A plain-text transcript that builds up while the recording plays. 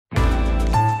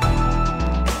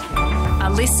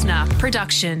listener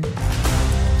production.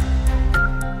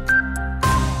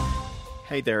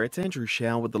 Hey there, it's Andrew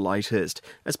Shaw with the latest.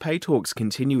 As pay talks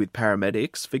continue with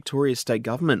paramedics, Victoria's state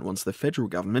government wants the federal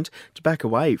government to back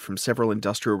away from several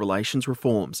industrial relations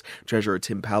reforms. Treasurer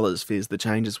Tim Pallers fears the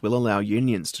changes will allow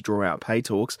unions to draw out pay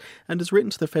talks and has written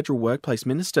to the federal workplace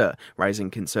minister, raising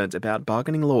concerns about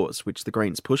bargaining laws, which the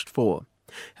Greens pushed for.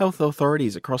 Health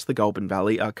authorities across the Goulburn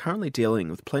Valley are currently dealing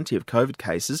with plenty of COVID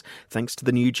cases thanks to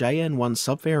the new JN1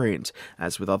 subvariant.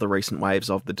 As with other recent waves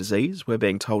of the disease, we're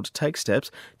being told to take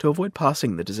steps to avoid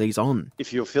passing the disease on.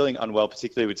 If you're feeling unwell,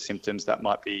 particularly with symptoms that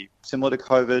might be similar to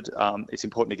COVID, it's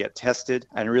important to get tested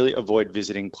and really avoid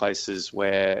visiting places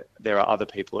where there are other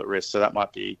people at risk. So that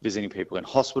might be visiting people in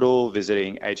hospital,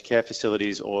 visiting aged care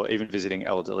facilities, or even visiting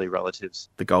elderly relatives.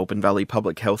 The Goulburn Valley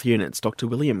Public Health Unit's Dr.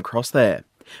 William Cross there.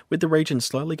 With the region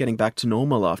slowly getting back to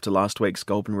normal after last week's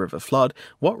Goulburn River flood,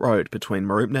 Watt Road between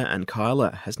Mooroopna and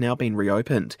Kyla has now been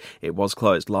reopened. It was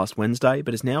closed last Wednesday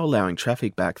but is now allowing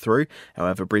traffic back through.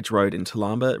 However, Bridge Road in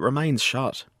Toolamba remains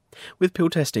shut. With pill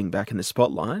testing back in the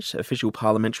spotlight, official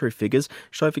parliamentary figures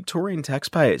show Victorian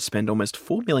taxpayers spend almost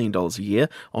 $4 million a year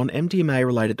on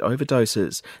MDMA-related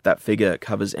overdoses. That figure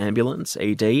covers ambulance,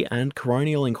 ED and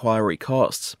coronial inquiry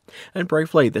costs. And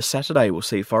briefly, this Saturday will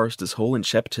see Foresters Hall in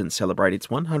Shepparton celebrate its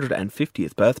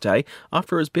 150th birthday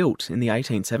after it was built in the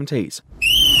 1870s.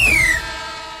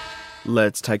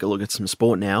 Let's take a look at some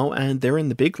sport now, and they're in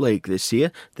the big league this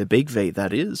year, the Big V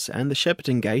that is, and the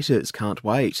Shepparton Gators can't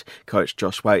wait. Coach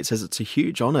Josh Waite says it's a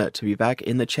huge honour to be back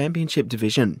in the championship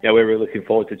division. Yeah, we're really looking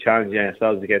forward to challenging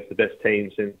ourselves against the best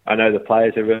teams, and I know the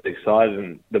players are really excited,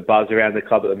 and the buzz around the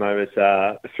club at the moment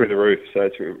is through the roof, so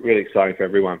it's really exciting for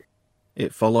everyone.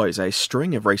 It follows a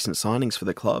string of recent signings for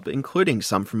the club, including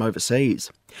some from overseas.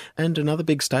 And another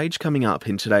big stage coming up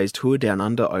in today's Tour Down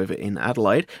Under over in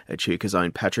Adelaide. Echuca's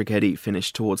own Patrick Eddy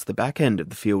finished towards the back end of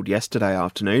the field yesterday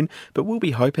afternoon, but will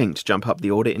be hoping to jump up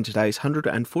the order in today's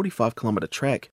 145-kilometre trek.